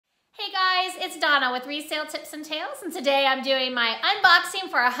Hey guys, it's Donna with Resale Tips and Tales, and today I'm doing my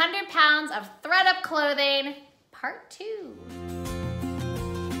unboxing for 100 pounds of ThredUp clothing, part 2.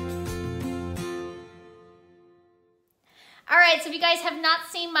 All right, so if you guys have not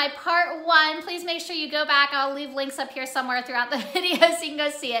seen my part 1, please make sure you go back. I'll leave links up here somewhere throughout the video so you can go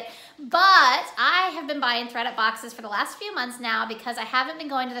see it. But I have been buying ThredUp boxes for the last few months now because I haven't been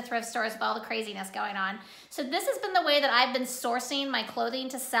going to the thrift stores with all the craziness going on. So this has been the way that I've been sourcing my clothing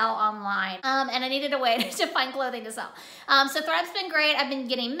to sell online. And I needed a way to find clothing to sell. So ThredUp's been great. I've been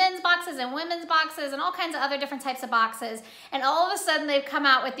getting men's boxes and women's boxes and all kinds of other different types of boxes. And all of a sudden they've come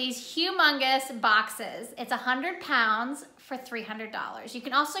out with these humongous boxes. It's 100 pounds for $300. You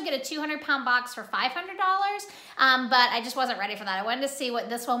can also get a 200-pound box for $500, but I just wasn't ready for that. I wanted to see what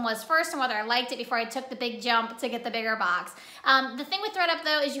this one was first and whether I liked it before I took the big jump to get the bigger box. The thing with ThredUp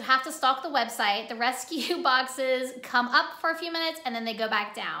though is you have to stalk the website. The rescue boxes come up for a few minutes and then they go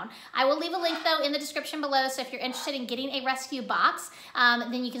back down. I will leave a link though in the description below, so if you're interested in getting a rescue box,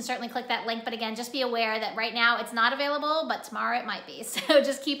 then you can certainly click that link. But again, just be aware that right now it's not available, but tomorrow it might be. So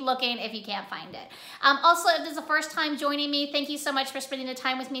just keep looking if you can't find it. Also, if this is the first time joining me, thank you so much for spending the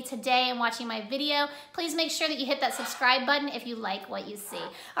time with me today and watching my video. Please make sure that you hit that subscribe button if you like what you see.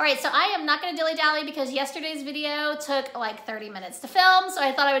 All right, so I am not gonna dilly-dally because yesterday's video took like 30 minutes to film, so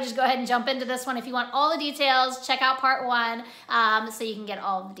I thought I would just go ahead and jump into this one. If you want all the details, check out part 1 so you can get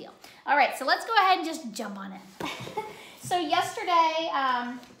all of the deal. All right, so let's go ahead and just jump on in. So yesterday,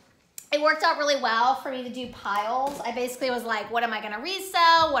 it worked out really well for me to do piles. I basically was like, what am I gonna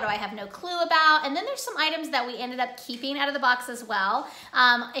resell? What do I have no clue about? And then there's some items that we ended up keeping out of the box as well.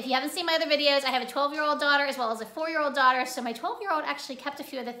 If you haven't seen my other videos, I have a 12-year-old daughter as well as a 4-year-old daughter. So my 12-year-old actually kept a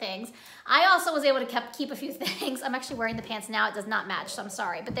few of the things. I also was able to keep a few things. I'm actually wearing the pants now. It does not match, so I'm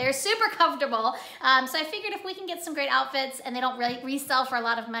sorry, but they're super comfortable. So I figured if we can get some great outfits and they don't really resell for a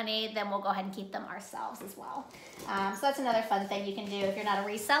lot of money, then we'll go ahead and keep them ourselves as well. So that's another fun thing you can do if you're not a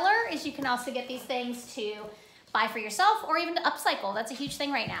reseller, is you can also get these things to buy for yourself or even to upcycle. That's a huge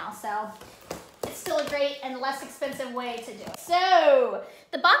thing right now. So it's still a great and less expensive way to do it. So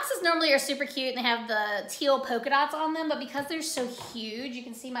the boxes normally are super cute and they have the teal polka dots on them, but because they're so huge, you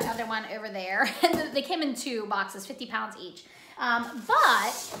can see my other one over there. They came in 2 boxes, 50 pounds each.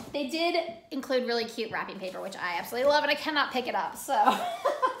 But they did include really cute wrapping paper, which I absolutely love, and I cannot pick it up, so.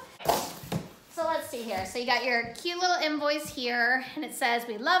 So let's see here. So you got your cute little invoice here, and it says,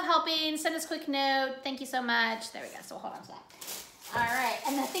 we love helping, send us a quick note, thank you so much. There we go, so we'll hold on to that. All right,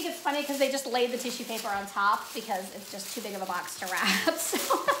 and I think it's funny because they just laid the tissue paper on top because it's just too big of a box to wrap. So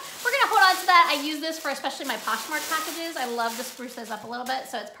we're gonna hold on to that. I use this for especially my Poshmark packages. I love to spruce those up a little bit,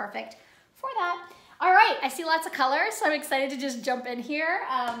 so it's perfect for that. All right, I see lots of colors, so I'm excited to just jump in here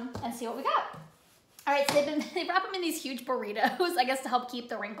and see what we got. All right, so they wrap them in these huge burritos, I guess to help keep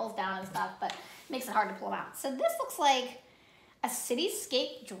the wrinkles down and stuff, but it makes it hard to pull them out. So this looks like a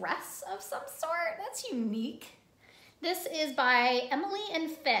cityscape dress of some sort. That's unique. This is by Emily and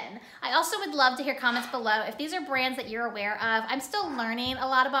Finn. I also would love to hear comments below if these are brands that you're aware of. I'm still learning a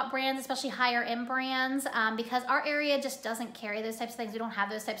lot about brands, especially higher end brands, because our area just doesn't carry those types of things. We don't have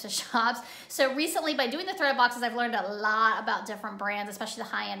those types of shops. So recently, by doing the ThredUp boxes, I've learned a lot about different brands, especially the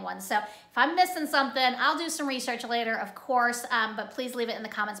high-end ones. So if I'm missing something, I'll do some research later, of course, but please leave it in the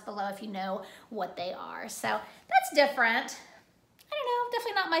comments below if you know what they are. So that's different. I don't know,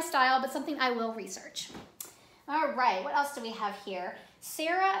 definitely not my style, but something I will research. All right, what else do we have here?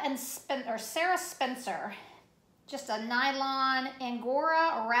 Sarah Spencer, just a nylon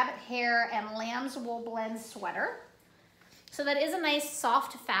Angora rabbit hair and lamb's wool blend sweater. So that is a nice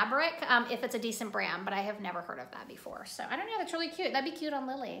soft fabric if it's a decent brand, but I have never heard of that before. So I don't know, that's really cute. That'd be cute on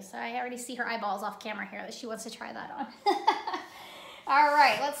Lily. So I already see her eyeballs off camera here that she wants to try that on. All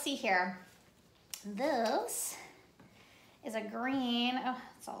right, let's see here. This is a green, oh,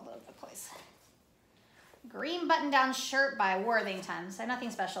 it's all over the place. Green button-down shirt by Worthington, so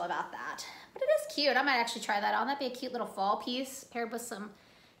nothing special about that. But it is cute. I might actually try that on. That'd be a cute little fall piece paired with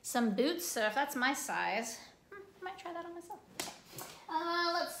some boots. So if that's my size, I might try that on myself.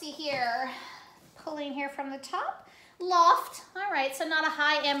 Let's see here. Pulling here from the top. Loft. All right, so not a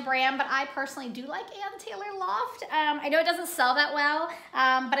high-end brand, but I personally do like Ann Taylor Loft. I know it doesn't sell that well,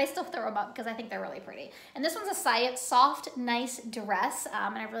 but I still throw them up because I think they're really pretty. And this one's a soft, nice dress,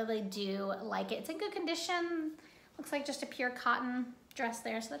 and I really do like it. It's in good condition. Looks like just a pure cotton dress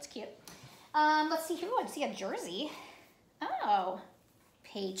there, so that's cute. Let's see, ooh, I see a jersey. Oh,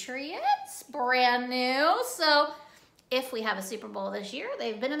 Patriots, brand new. So if we have a Super Bowl this year.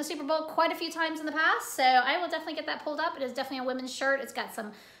 They've been in the Super Bowl quite a few times in the past, so I will definitely get that pulled up. It is definitely a women's shirt. It's got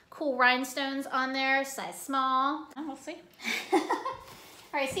some cool rhinestones on there, size small. Oh, we'll see.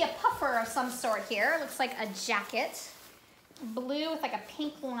 All right, I see a puffer of some sort here. Looks like a jacket. Blue with like a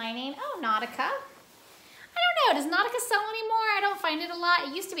pink lining. Oh, Nautica. I don't know, does Nautica sell anymore? I don't find it a lot.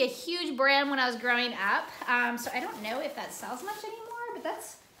 It used to be a huge brand when I was growing up. So I don't know if that sells much anymore, but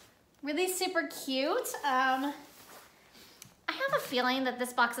that's really super cute. I have a feeling that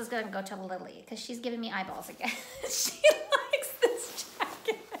this box is gonna go to Lily because she's giving me eyeballs again. She likes this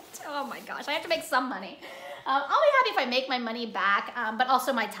jacket. Oh my gosh, I have to make some money. I'll be happy if I make my money back, but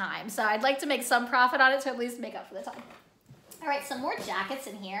also my time. So I'd like to make some profit on it to at least make up for the time. All right, some more jackets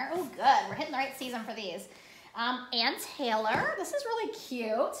in here. Oh, good. We're hitting the right season for these. Ann Taylor. This is really cute.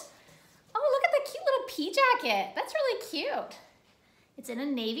 Oh, look at the cute little pea jacket. That's really cute. It's in a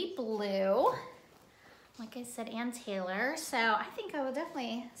navy blue. Like I said, Ann Taylor. So I think I will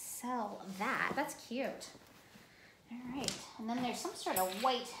definitely sell that. That's cute. All right. And then there's some sort of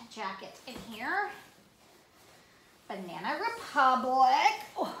white jacket in here. Banana Republic.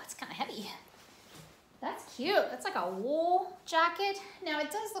 Oh, it's kind of heavy. That's cute. That's like a wool jacket. Now it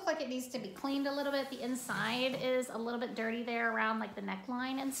does look like it needs to be cleaned a little bit. The inside is a little bit dirty there around like the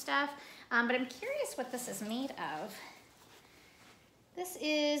neckline and stuff. But I'm curious what this is made of. This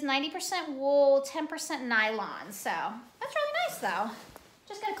is 90% wool, 10% nylon. So that's really nice though.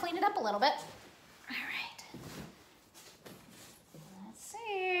 Just gotta clean it up a little bit. All right. Let's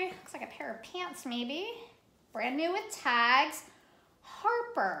see. Looks like a pair of pants maybe. Brand new with tags.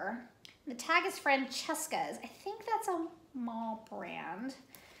 Harper. The tag is Francesca's. I think that's a mall brand.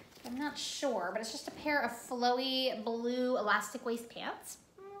 I'm not sure, but it's just a pair of flowy blue elastic waist pants.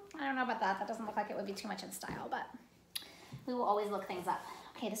 I don't know about that. That doesn't look like it would be too much in style, but we will always look things up.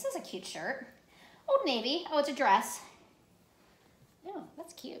 Okay, this is a cute shirt. Old Navy. Oh, it's a dress. Oh,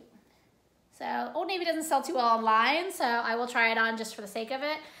 that's cute. So Old Navy doesn't sell too well online, so I will try it on just for the sake of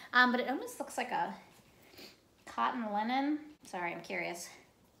it. But it almost looks like a cotton linen. Sorry, I'm curious.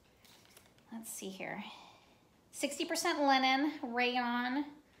 Let's see here. 60% linen, rayon.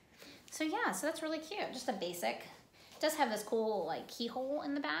 So yeah, so that's really cute. Just a basic. It does have this cool like keyhole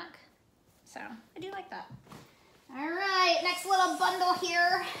in the back. So I do like that. All right, next little bundle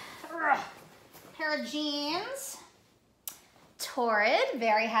here. Ugh. Pair of jeans. Torrid,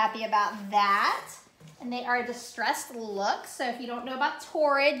 very happy about that. And they are a distressed look. So if you don't know about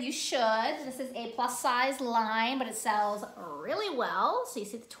Torrid, you should. This is a plus size line, but it sells really well. So you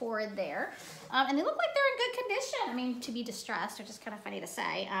see the Torrid there. And they look like they're in good condition. I mean, to be distressed, which is kind of funny to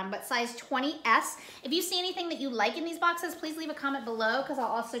say, but size 20S. If you see anything that you like in these boxes, please leave a comment below because I'll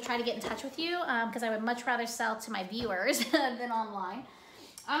also try to get in touch with you because I would much rather sell to my viewers than online.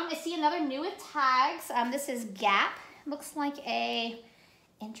 I see another new with tags. This is Gap. Looks like a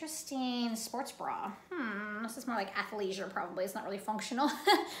interesting sports bra. This is more like athleisure probably. It's not really functional,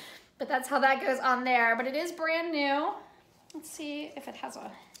 but that's how that goes on there. But it is brand new. Let's see if it has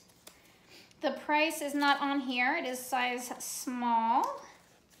a... The price is not on here. It is size small.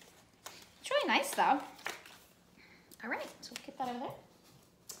 It's really nice though. All right, so we'll keep that over there.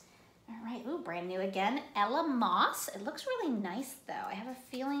 All right, ooh, brand new again. Ella Moss. It looks really nice though. I have a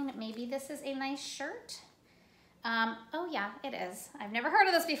feeling maybe this is a nice shirt. Oh yeah, it is. I've never heard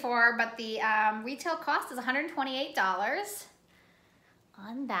of this before, but the retail cost is $128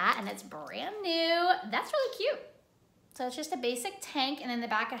 on that, and it's brand new. That's really cute. So it's just a basic tank, and in the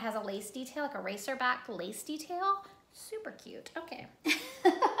back it has a lace detail, like a racer back lace detail. Super cute. Okay.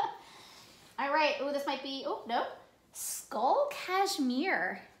 All right. Oh, this might be, oh, no. Skull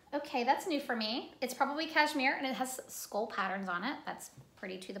cashmere. Okay, that's new for me. It's probably cashmere, and it has skull patterns on it. That's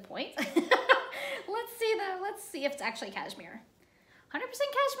pretty to the point. Let's see though. Let's see if it's actually cashmere. 100%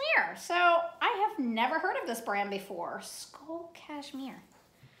 cashmere. So I have never heard of this brand before. Skull cashmere.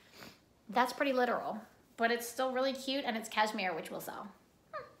 That's pretty literal, but it's still really cute, and it's cashmere, which will sell.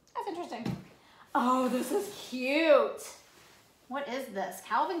 That's interesting. Oh, this is cute. What is this?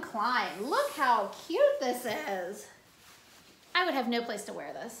 Calvin Klein. Look how cute this is. I would have no place to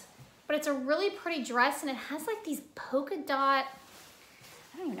wear this, but it's a really pretty dress, and it has like these polka dot,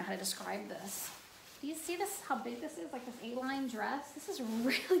 I don't even know how to describe this. Do you see this, how big this is? Like this A-line dress? This is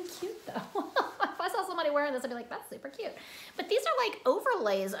really cute though. If I saw somebody wearing this, I'd be like, that's super cute. But these are like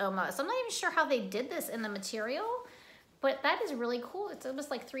overlays almost. I'm not even sure how they did this in the material, but that is really cool. It's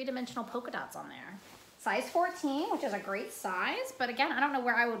almost like three-dimensional polka dots on there. Size 14, which is a great size, but again, I don't know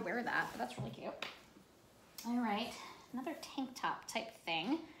where I would wear that, but that's really cute. All right, another tank top type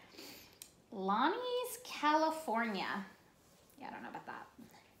thing. Lonnie's California. Yeah, I don't know about that.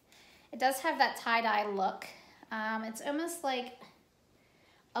 It does have that tie-dye look. It's almost like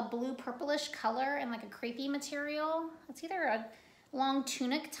a blue purplish color and like a crepey material. It's either a long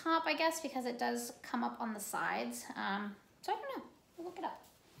tunic top, I guess, because it does come up on the sides. So I don't know. look it up.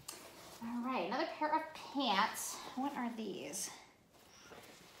 All right, another pair of pants. What are these?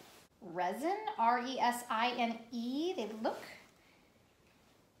 Resin, R-E-S-I-N-E. They look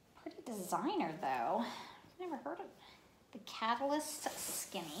pretty designer though. I've never heard of the Catalyst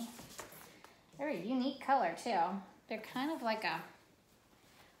Skinny. Very unique color too. They're kind of like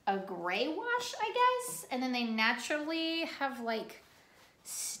a gray wash, I guess. And then they naturally have like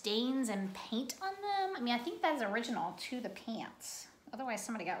stains and paint on them. I mean, I think that is original to the pants. Otherwise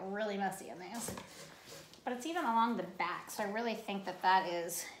somebody got really messy in these. But it's even along the back. So I really think that that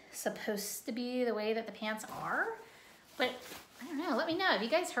is supposed to be the way that the pants are. But I don't know, let me know. Have you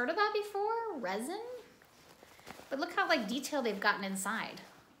guys heard of that before? Resin? But look how like detailed they've gotten inside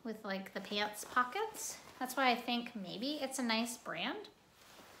with like the pants pockets. That's why I think maybe it's a nice brand.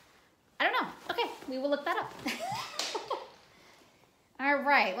 I don't know. Okay, we will look that up. All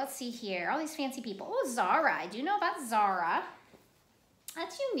right, let's see here. All these fancy people. Oh, Zara. I do know about Zara.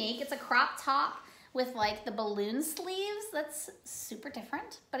 That's unique. It's a crop top with like the balloon sleeves. That's super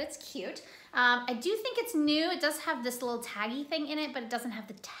different, but it's cute. I do think it's new. It does have this little taggy thing in it, but it doesn't have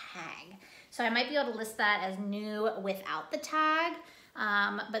the tag. So I might be able to list that as new without the tag,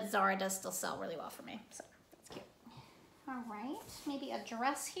 but Zara does still sell really well for me, so that's cute. All right, maybe a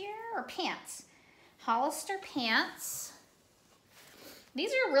dress here or pants. Hollister pants.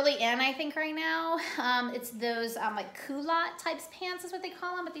 These are really in, I think, right now. It's those like culotte types pants is what they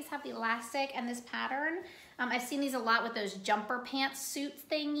call them, but these have the elastic and this pattern. I've seen these a lot with those jumper pants suit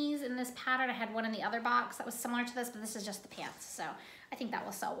thingies in this pattern. I had one in the other box that was similar to this, but this is just the pants, so I think that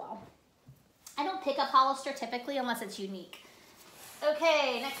will sell well. I don't pick up Hollister typically unless it's unique.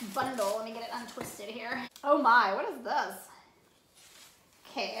 Okay, next bundle. Let me get it untwisted here. Oh my, what is this?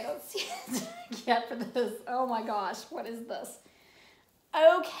 Okay, I don't see it yet for this. Oh my gosh, what is this?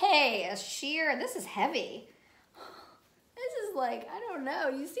 Okay, a sheer. This is heavy. This is like, I don't know.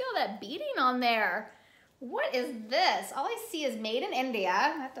 You see all that beading on there. What is this? All I see is made in India.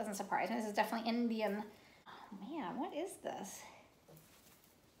 That doesn't surprise me. This is definitely Indian. Oh man, what is this?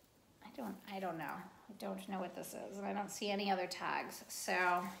 I don't know. I don't know what this is, and I don't see any other tags. So,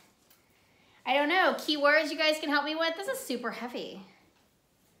 I don't know. Keywords you guys can help me with. This is super heavy.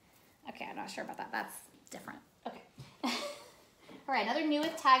 Okay, I'm not sure about that. That's different. Okay. All right, another new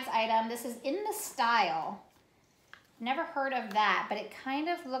with tags item. This is in the style. Never heard of that, but it kind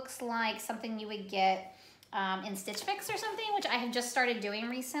of looks like something you would get in Stitch Fix or something, which I have just started doing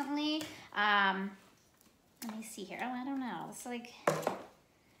recently. Let me see here. Oh, I don't know. It's like...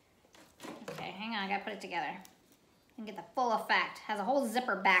 Okay, hang on, I gotta put it together and get the full effect. Has a whole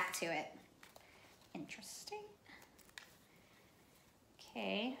zipper back to it. Interesting.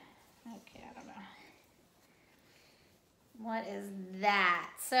 Okay, I don't know. What is that?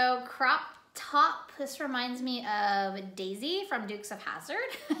 So crop top, this reminds me of Daisy from Dukes of Hazzard.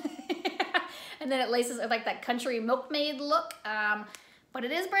 And then it laces with like that country milkmaid look. But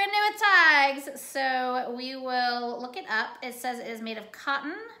it is brand new with tags, so we will look it up. It says it is made of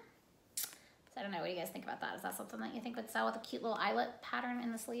cotton. So I don't know, what do you guys think about that? Is that something that you think would sell with a cute little eyelet pattern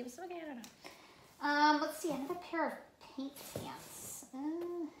in the sleeves? Okay, I don't know. Let's see, another pair of paint pants.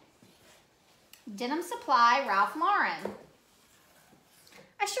 Denim Supply, Ralph Lauren.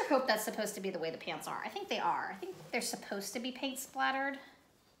 I sure hope that's supposed to be the way the pants are. I think they are. I think they're supposed to be paint splattered.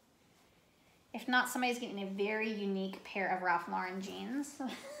 If not, somebody's getting a very unique pair of Ralph Lauren jeans.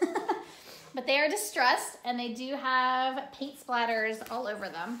 But they are distressed, and they do have paint splatters all over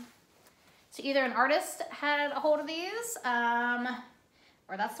them. So either an artist had a hold of these,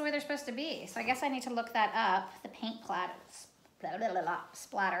 or that's the way they're supposed to be. So I guess I need to look that up, the paint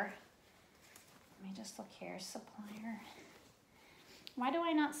splatter. Let me just look here, supplier. Why do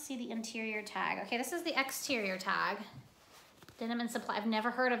I not see the interior tag? Okay, this is the exterior tag. Denim and Supply. I've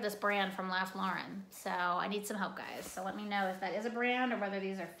never heard of this brand from Ralph Lauren, so I need some help, guys. So let me know if that is a brand or whether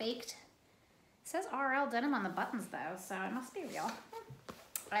these are faked. It says RL Denim on the buttons, though, so it must be real.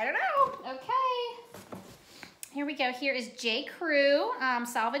 I don't know. Okay. Here we go. Here is J. Crew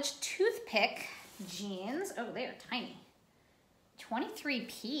Salvage Toothpick jeans. Oh, they are tiny.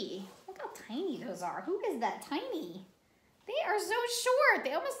 23p. Look how tiny those are. Who is that tiny? They are so short.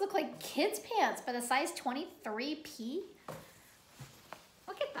 They almost look like kids' pants, but a size 23p.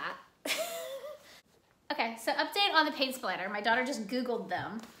 Look at that. Okay, so update on the paint splatter. My daughter just Googled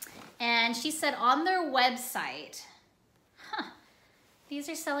them, and she said on their website, these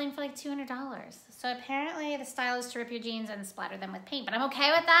are selling for like $200. So apparently the style is to rip your jeans and splatter them with paint, but I'm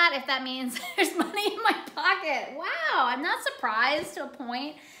okay with that if that means there's money in my pocket. Wow, I'm not surprised to a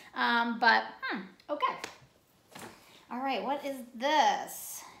point, but okay. All right, what is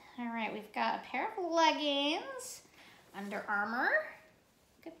this? All right, we've got a pair of leggings, Under Armour.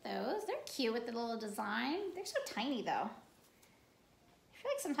 cute with the little design. They're so tiny though. I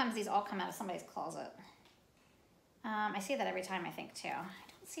feel like sometimes these all come out of somebody's closet. I see that every time, I think, too. I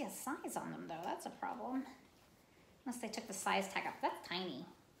don't see a size on them, though. That's a problem. Unless they took the size tag up. That's tiny.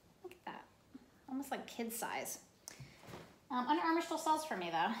 Look at that. Almost like kid size. Under Armour still sells for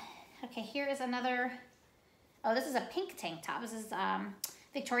me, though. Okay, here is another. Oh, this is a pink tank top. This is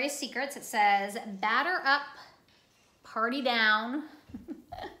Victoria's Secrets. It says, batter up, party down.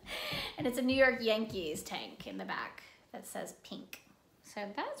 And it's a New York Yankees tank in the back that says pink. So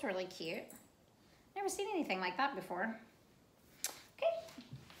that's really cute. Never seen anything like that before. Okay.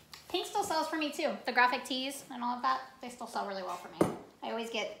 Pink still sells for me too. The graphic tees and all of that, they still sell really well for me. I always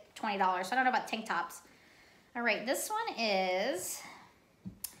get $20. So I don't know about tank tops. All right, this one is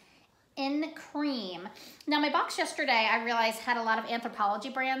in cream. Now my box yesterday, I realized had a lot of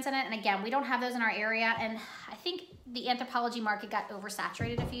Anthropologie brands in it. And again, we don't have those in our area. And I think the Anthropologie market got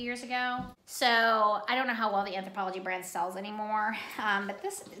oversaturated a few years ago. So I don't know how well the Anthropologie brand sells anymore. But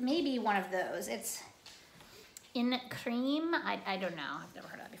this may be one of those. It's in cream. I don't know. I've never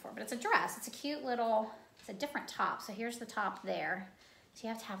heard of that before. But it's a dress. It's a cute little, it's a different top. So here's the top there. So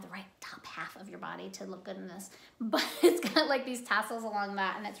you have to have the right top half of your body to look good in this. But it's got like these tassels along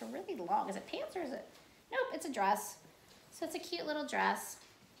that. And it's really long. Is it pants or is it? Nope, it's a dress. So it's a cute little dress.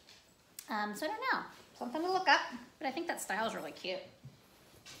 So I don't know. Something to look up. But I think that style is really cute.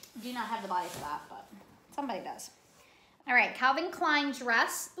 I do not have the body for that, but somebody does. All right, Calvin Klein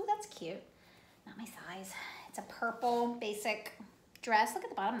dress. Ooh, that's cute. Not my size. It's a purple basic dress. Look at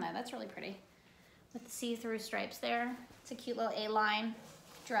the bottom though. That's really pretty. With the see-through stripes there. It's a cute little A-line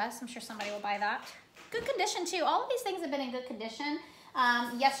dress. I'm sure somebody will buy that. Good condition too. All of these things have been in good condition.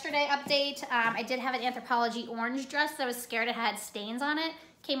 Yesterday update, I did have an Anthropologie orange dress that I was scared it had stains on it.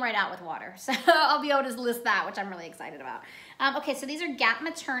 Came right out with water. So I'll be able to list that, which I'm really excited about. Okay, so these are Gap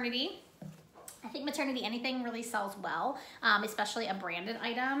Maternity. I think Maternity Anything really sells well, especially a branded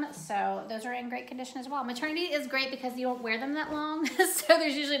item. So those are in great condition as well. Maternity is great because you don't wear them that long. So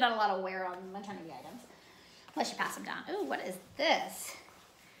there's usually not a lot of wear on maternity items. Unless you pass them down. Ooh, what is this?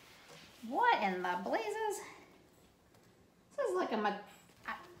 What in the blazes?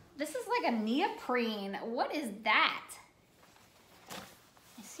 This is like a neoprene. What is that?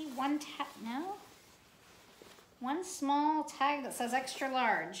 I see one tag, no? One small tag that says extra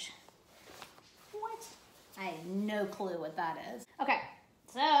large. What? I have no clue what that is. Okay,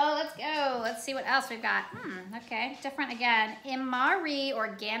 so let's go. Let's see what else we've got. Okay, different again. Imari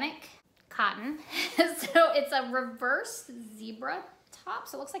organic cotton. So it's a reverse zebra top.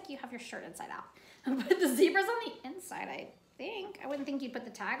 So it looks like you have your shirt inside out. But the zebra's on the inside, I think. I wouldn't think you'd put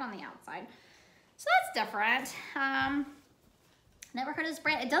the tag on the outside. So that's different. Never heard of this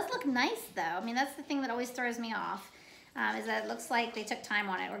brand. It does look nice though. I mean, that's the thing that always throws me off, is that it looks like they took time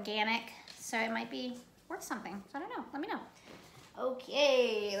on it. Organic, so it might be worth something. So I don't know, let me know.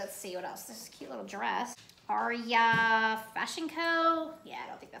 Okay, let's see what else. This is a cute little dress. Aria Fashion Co. Yeah, I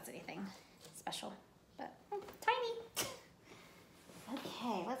don't think that's anything special, but tiny.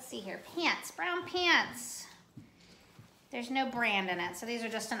 Okay, let's see here. Pants, brown pants. There's no brand in it, so these are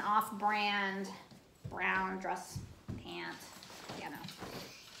just an off-brand brown dress pant. Yeah, no.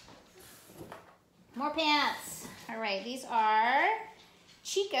 More pants. All right, these are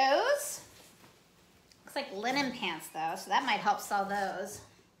Chico's. Looks like linen pants though, so that might help sell those.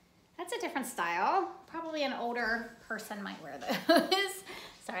 That's a different style. Probably an older person might wear those.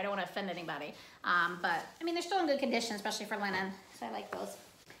 Sorry, I don't want to offend anybody. But I mean, they're still in good condition, especially for linen, so I like those.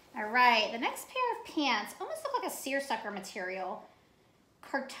 All right, the next pair of pants almost look like a seersucker material.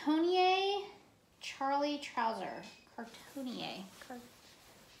 Cartonier Charlie trouser. Cartonier.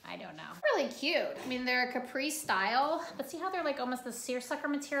 I don't know. Really cute. I mean, they're a capri style, but see how they're like almost the seersucker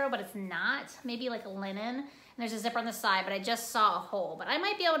material, but it's not. Maybe like a linen. And there's a zipper on the side, but I just saw a hole. But I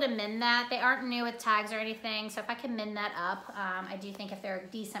might be able to mend that. They aren't new with tags or anything, so if I can mend that up, I do think if they're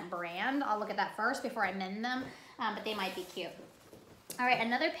a decent brand, I'll look at that first before I mend them, but they might be cute. All right,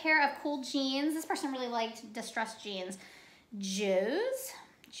 another pair of cool jeans. This person really liked distressed jeans. Joe's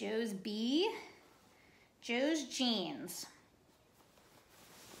jeans.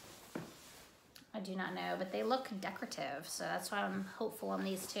 I do not know, but they look decorative, so that's why I'm hopeful on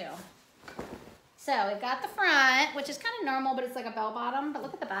these too. So we've got the front, which is kind of normal, but it's like a bell bottom, but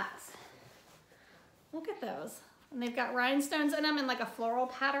look at the backs. Look at those. And they've got rhinestones in them and like a floral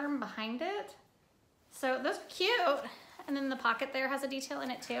pattern behind it. So those are cute. And then the pocket there has a detail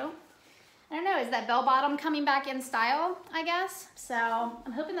in it too. I don't know, is that bell bottom coming back in style, I guess? So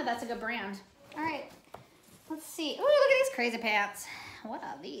I'm hoping that that's a good brand. All right, let's see. Oh, look at these crazy pants. What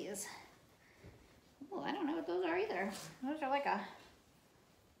are these? Oh, I don't know what those are either. Those are like a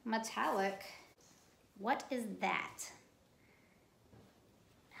metallic. What is that?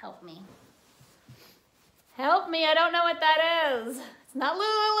 Help me. Help me, I don't know what that is. It's not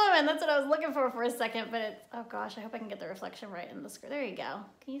Lululemon, that's what I was looking for a second, but it's, oh gosh, I hope I can get the reflection right in the screen. There you go.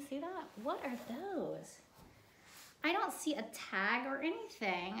 Can you see that? What are those? I don't see a tag or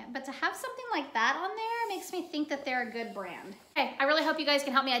anything, but to have something like that on there makes me think that they're a good brand. Okay, I really hope you guys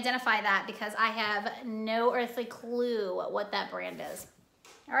can help me identify that because I have no earthly clue what that brand is.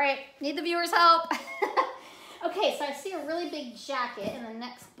 All right, need the viewers' help. Okay, so I see a really big jacket in the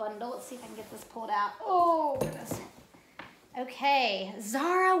next bundle. Let's see if I can get this pulled out. Oh, goodness. Okay,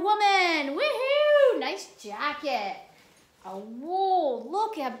 Zara woman, woohoo! Nice jacket. A wool,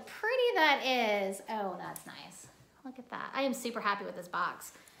 look how pretty that is. Oh, that's nice. Look at that. I am super happy with this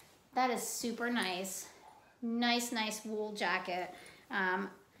box. That is super nice. Nice, nice wool jacket.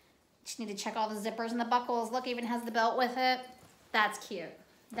 Just need to check all the zippers and the buckles. Look, even has the belt with it. That's cute.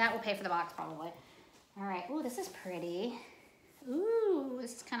 That will pay for the box probably. All right, ooh, this is pretty. Ooh,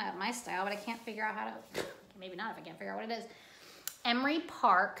 this is kind of my style, but I can't figure out how to, maybe not if I can't figure out what it is. Emery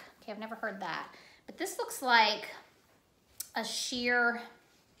Park, okay, I've never heard that. But this looks like a sheer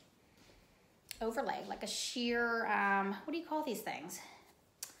overlay, like a sheer, what do you call these things?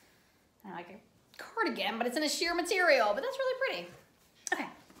 I don't know, like a cardigan, but it's in a sheer material, but that's really pretty. Okay,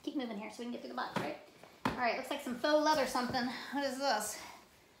 keep moving here so we can get through the box, right? All right, looks like some faux leather something. What is this?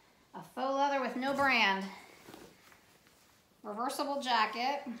 A faux leather with no brand. Reversible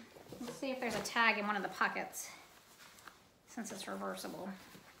jacket. Let's see if there's a tag in one of the pockets since it's reversible.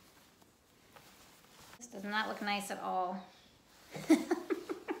 This does not look nice at all.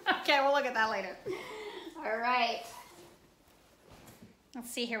 Okay, we'll look at that later. All right. Let's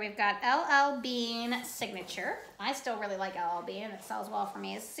see here. We've got LL Bean Signature. I still really like LL Bean. It sells well for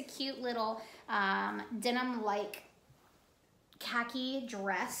me. This is a cute little denim-like khaki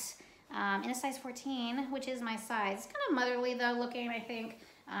dress in a size 14, which is my size. It's kind of motherly though looking, I think,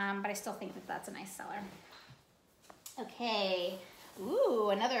 but I still think that that's a nice seller. Okay. Ooh,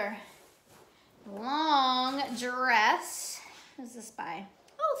 another long dress. Who's this by?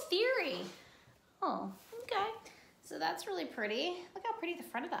 Oh, Theory. Oh, okay. So that's really pretty. Look how pretty the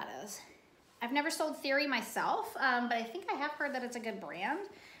front of that is. I've never sold Theory myself, but I think I have heard that it's a good brand.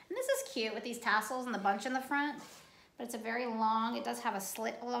 And this is cute with these tassels and the bunch in the front, but it's a very long, it does have a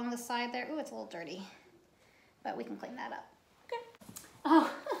slit along the side there. Ooh, it's a little dirty, but we can clean that up. Okay.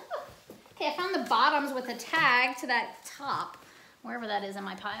 Oh, okay, I found the bottoms with a tag to that top, wherever that is in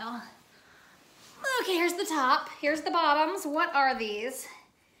my pile. Okay, here's the top. Here's the bottoms. What are these?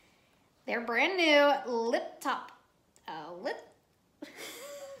 They're brand new lip top. Lip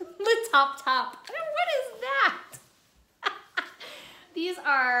top. What is that? These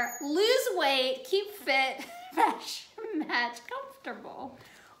are lose weight, keep fit, match, comfortable.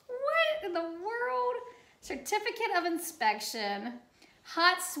 What in the world? Certificate of inspection.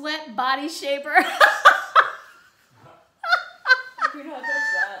 Hot sweat body shaper. You're not touch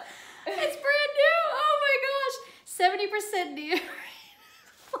that. It's brand new. Oh my gosh. 70% new.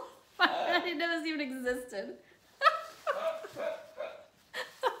 I didn't know this even existed.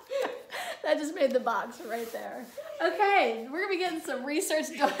 That just made the box right there. Okay, we're gonna be getting some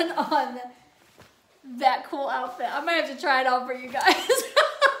research done on that cool outfit. I might have to try it on for you guys.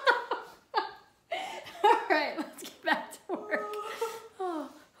 All right, let's get back to work. Oh,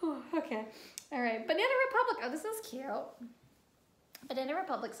 okay. All right, Banana Republic. Oh, this is cute. Banana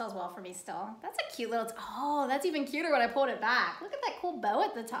Republic sells well for me still. That's a cute little, oh, that's even cuter when I pulled it back. Look at that cool bow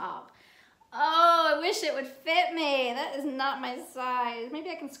at the top. Oh, I wish it would fit me. That is not my size. Maybe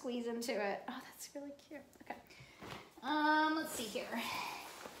I can squeeze into it. Oh, that's really cute. Okay. Let's see here.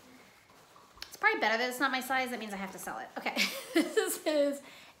 It's probably better that it's not my size. That means I have to sell it. Okay. This is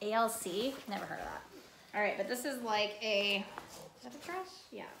ALC. Never heard of that. All right, but this is like a, is that a dress?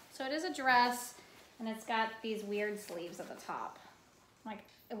 Yeah. So it is a dress, and it's got these weird sleeves at the top. Like,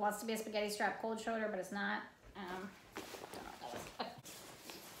 it wants to be a spaghetti strap cold shoulder, but it's not. Don't know what that is.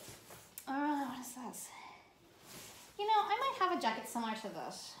 What is this? You know, I might have a jacket similar to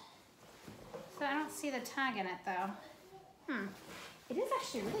this. So I don't see the tag in it, though. It is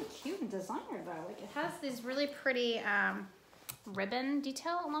actually really cute and designer, though. Like, it has these really pretty ribbon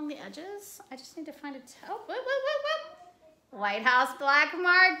detail along the edges. I just need to find a oh, whoop. White House Black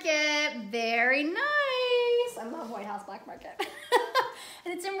Market. Very nice. I love White House Black Market.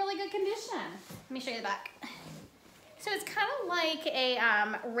 And it's in really good condition. Let me show you the back. So it's kind of like a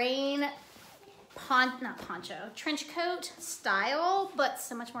rain, not poncho, trench coat style, but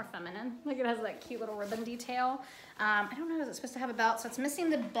so much more feminine. Like it has that cute little ribbon detail. I don't know, is it supposed to have a belt? So it's missing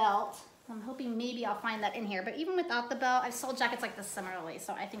the belt. I'm hoping maybe I'll find that in here, but even without the belt, I've sold jackets like this similarly,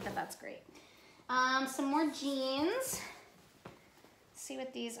 so I think that that's great. Some more jeans. Let's see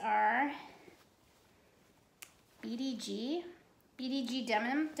what these are. BDG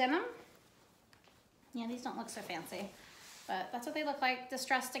denim. Yeah, these don't look so fancy, but that's what they look like.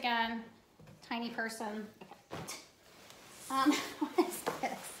 Distressed again, tiny person. Okay. What is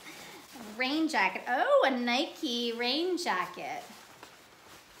this? A rain jacket. Oh, a Nike rain jacket.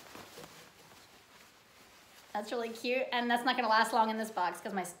 That's really cute, and that's not gonna last long in this box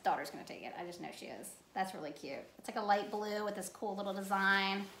because my daughter's gonna take it. I just know she is. That's really cute. It's like a light blue with this cool little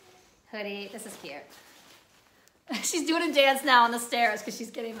design. Hoodie, this is cute. She's doing a dance now on the stairs because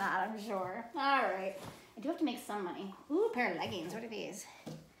she's getting that, I'm sure. All right, I do have to make some money. Ooh, a pair of leggings, what are these?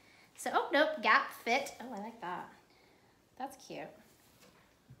 So, oh, nope, Gap Fit. Oh, I like that. That's cute.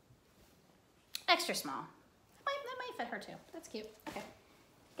 Extra small. That might fit her too. That's cute, okay.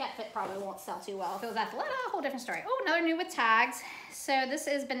 Gap Fit probably won't sell too well. If it was Athleta, a whole different story. Oh, another new with tags. So this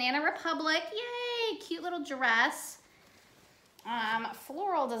is Banana Republic. Yay, cute little dress.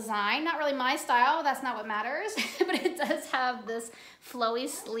 Floral design, not really my style, that's not what matters, but it does have this flowy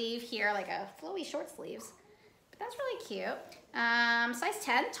sleeve here, like a flowy short sleeves. But that's really cute. Size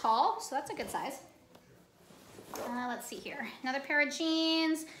 10, tall, so that's a good size. Let's see here. Another pair of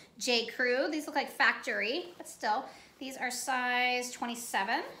jeans, J. Crew. These look like factory, but still. These are size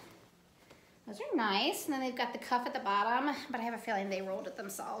 27. Those are nice. And then they've got the cuff at the bottom, but I have a feeling they rolled it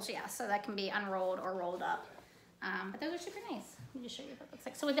themselves. Yeah, so that can be unrolled or rolled up. But those are super nice. Let me just show you what it looks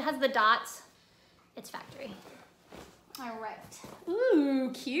like. So it has the dots. It's factory. All right.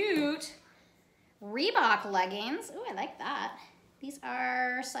 Ooh, cute. Reebok leggings. Ooh, I like that. These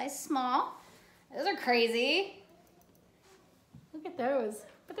are size small. Those are crazy. Look at those.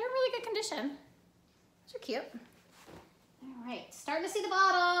 But they're in really good condition. Those are cute. All right, starting to see the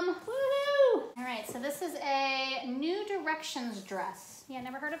bottom. Woohoo! All right, so this is a New Directions dress. Yeah,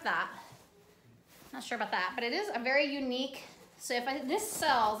 never heard of that. Not sure about that, but it is a very unique. So if this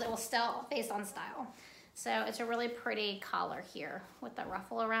sells, it will still based on style. So it's a really pretty collar here with the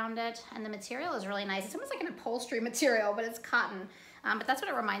ruffle around it. And the material is really nice. It's almost like an upholstery material, but it's cotton. But that's what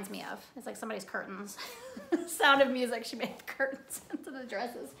it reminds me of. It's like somebody's curtains. Sound of Music, she made curtains into the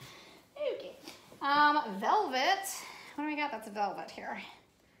dresses. Okay. Velvet. What do we got that's velvet here?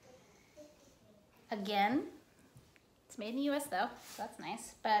 Again, it's made in the US though, so that's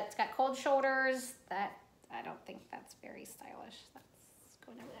nice. But it's got cold shoulders. That, I don't think that's very stylish. That's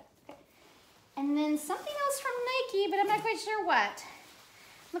going over there. Okay. And then something else from Nike, but I'm not quite sure what.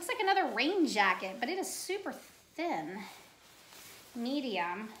 Looks like another rain jacket, but it is super thin.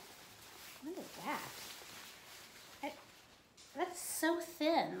 Medium. What is that? That's so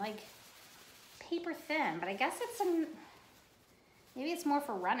thin, like paper thin, but I guess it's some, maybe it's more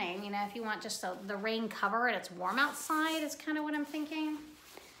for running, you know, if you want just the rain cover and it's warm outside is kind of what I'm thinking.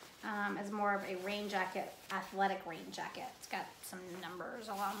 As more of a rain jacket, athletic rain jacket. It's got some numbers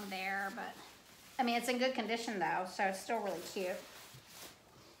along there, but I mean, it's in good condition though, so it's still really cute.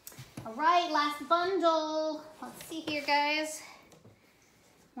 All right, last bundle. Let's see here, guys.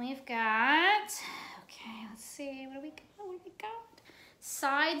 We've got, okay, let's see, what do we got?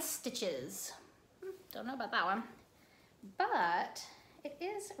 Side stitches. Don't know about that one, but it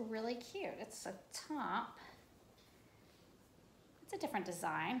is really cute. It's a top. It's a different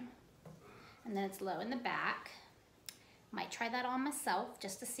design. And then it's low in the back. Might try that on myself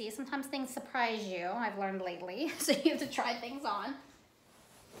just to see. Sometimes things surprise you, I've learned lately, so you have to try things on.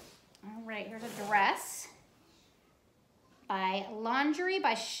 All right, here's a dress by Laundry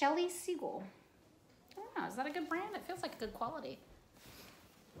by Shelly Siegel. I don't know, is that a good brand? It feels like a good quality.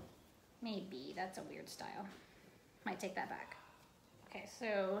 Maybe, that's a weird style. Might take that back. Okay,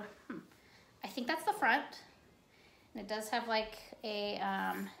 so I think that's the front. And it does have like a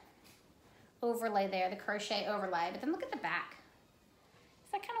overlay there, the crochet overlay, but then look at the back.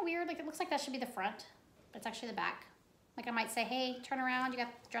 Is that kind of weird? Like it looks like that should be the front, but it's actually the back. Like I might say, hey, turn around, you got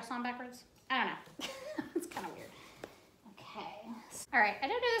the dress on backwards. I don't know, it's kind of weird. Okay, all right, I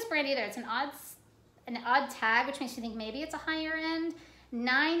don't know this brand either. It's an odd tag, which makes you think maybe it's a higher end.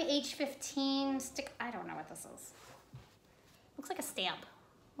 9H15 stick, I don't know what this is. Looks like a stamp.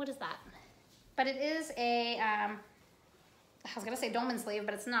 What is that? But it is a, I was gonna say dolman sleeve,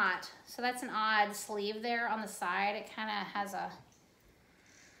 but it's not. So that's an odd sleeve there on the side. It kind of has a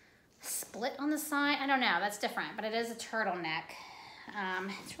split on the side. I don't know, that's different, but it is a turtleneck.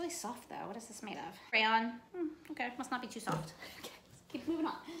 It's really soft though. What is this made of? Rayon. Okay, must not be too soft. Okay, let's keep moving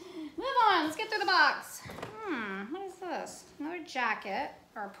on. Move on, let's get through the box. What is this? Another jacket,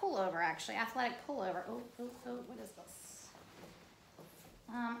 or a pullover actually, athletic pullover. Oh, what is this?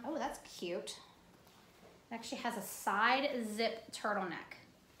 Oh, that's cute. It actually has a side zip turtleneck.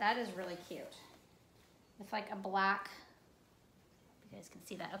 That is really cute. With like a black, you guys can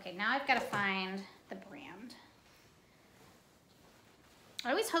see that. Okay, now I've got to find the brand. I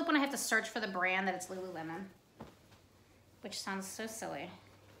always hope when I have to search for the brand that it's Lululemon, which sounds so silly.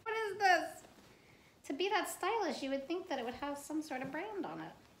 What is this? To be that stylish, you would think that it would have some sort of brand on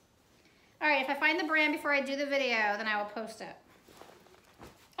it. All right, if I find the brand before I do the video, then I will post it.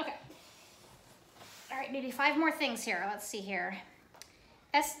 Okay. All right, maybe 5 more things here. Let's see here.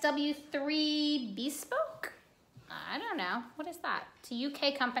 SW3 Bespoke? I don't know. What is that? It's a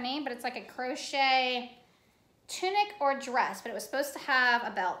UK company, but it's like a crochet tunic or dress, but it was supposed to have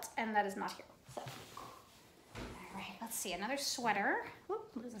a belt, and that is not here. So, all right, let's see. Another sweater. Whoop,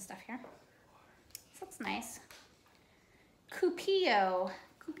 losing stuff here. This looks nice. Coupio.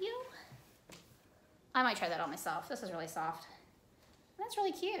 Coupio? I might try that on myself. This is really soft. That's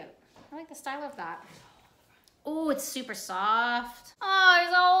really cute. I like the style of that. Oh, it's super soft. Oh,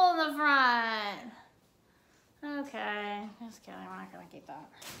 there's a hole in the front. Okay, just kidding. We're not gonna keep that.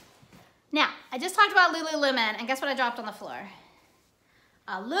 Now, I just talked about Lululemon, and guess what I dropped on the floor?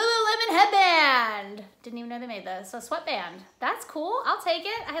 A Lululemon headband. Didn't even know they made this. So a sweatband. That's cool. I'll take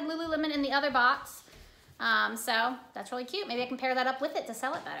it. I had Lululemon in the other box. So that's really cute. Maybe I can pair that up with it to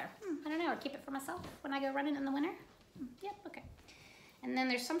sell it better. I don't know, or keep it for myself when I go running in the winter. Yep, okay. And then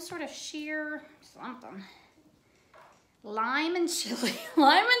there's some sort of sheer something. Lime and chili.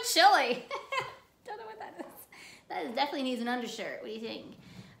 Lime and chili. Don't know what that is. That definitely needs an undershirt. What do you think?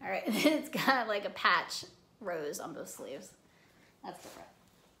 All right, it's got like a patch rose on both sleeves. That's different.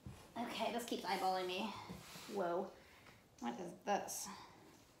 Okay, this keeps eyeballing me. Whoa. What is this?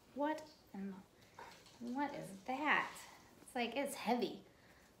 What is that? It's like, it's heavy.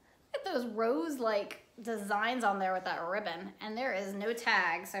 Look at those rose like designs on there with that ribbon, and there is no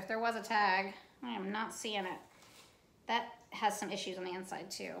tag. So if there was a tag, I am not seeing it. That has some issues on the inside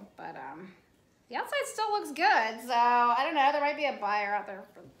too, but the outside still looks good. So I don't know, there might be a buyer out there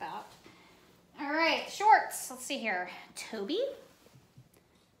for that. All right, shorts. Let's see here. Toby.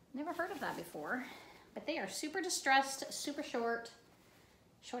 Never heard of that before, but they are super distressed, super short.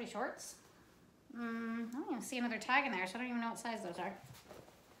 Shorty shorts. I don't even see another tag in there, so I don't even know what size those are.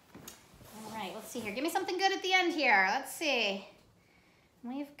 All right, let's see here. Give me something good at the end here. Let's see.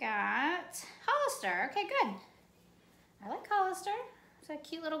 We've got Hollister. Okay, good. I like Hollister. It's a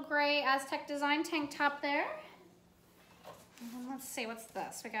cute little gray Aztec design tank top there. And then let's see, what's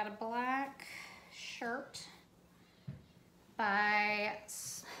this? We got a black shirt by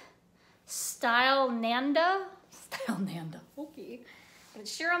Style Nanda. Style Nanda, okay. But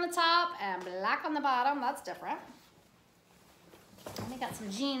it's sheer on the top and black on the bottom. That's different. And we got some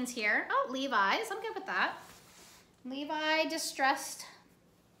jeans here. Oh, Levi's. I'm good with that. Levi distressed,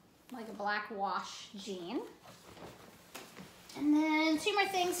 like a black wash jean. And then 2 more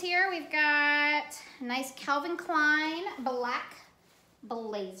things here. We've got a nice Calvin Klein black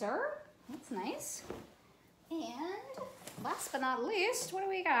blazer. That's nice. And last but not least, what do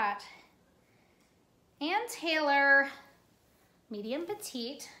we got? Ann Taylor medium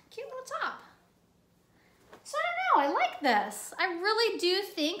petite, cute little top. So I don't know, I like this. I really do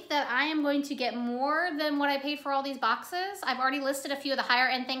think that I am going to get more than what I paid for all these boxes. I've already listed a few of the higher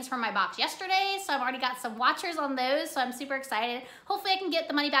end things from my box yesterday, so I've already got some watchers on those, so I'm super excited. Hopefully I can get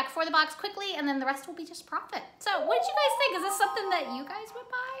the money back for the box quickly, and then the rest will be just profit. So what did you guys think? Is this something that you guys would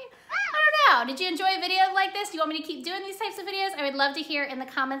buy? I don't know. Did you enjoy a video like this? Do you want me to keep doing these types of videos? I would love to hear in the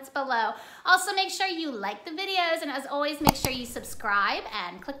comments below. Also, make sure you like the videos, and as always, make sure you subscribe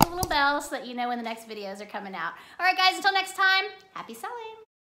and click the little bell so that you know when the next videos are coming out. All right, guys, until next time, happy selling.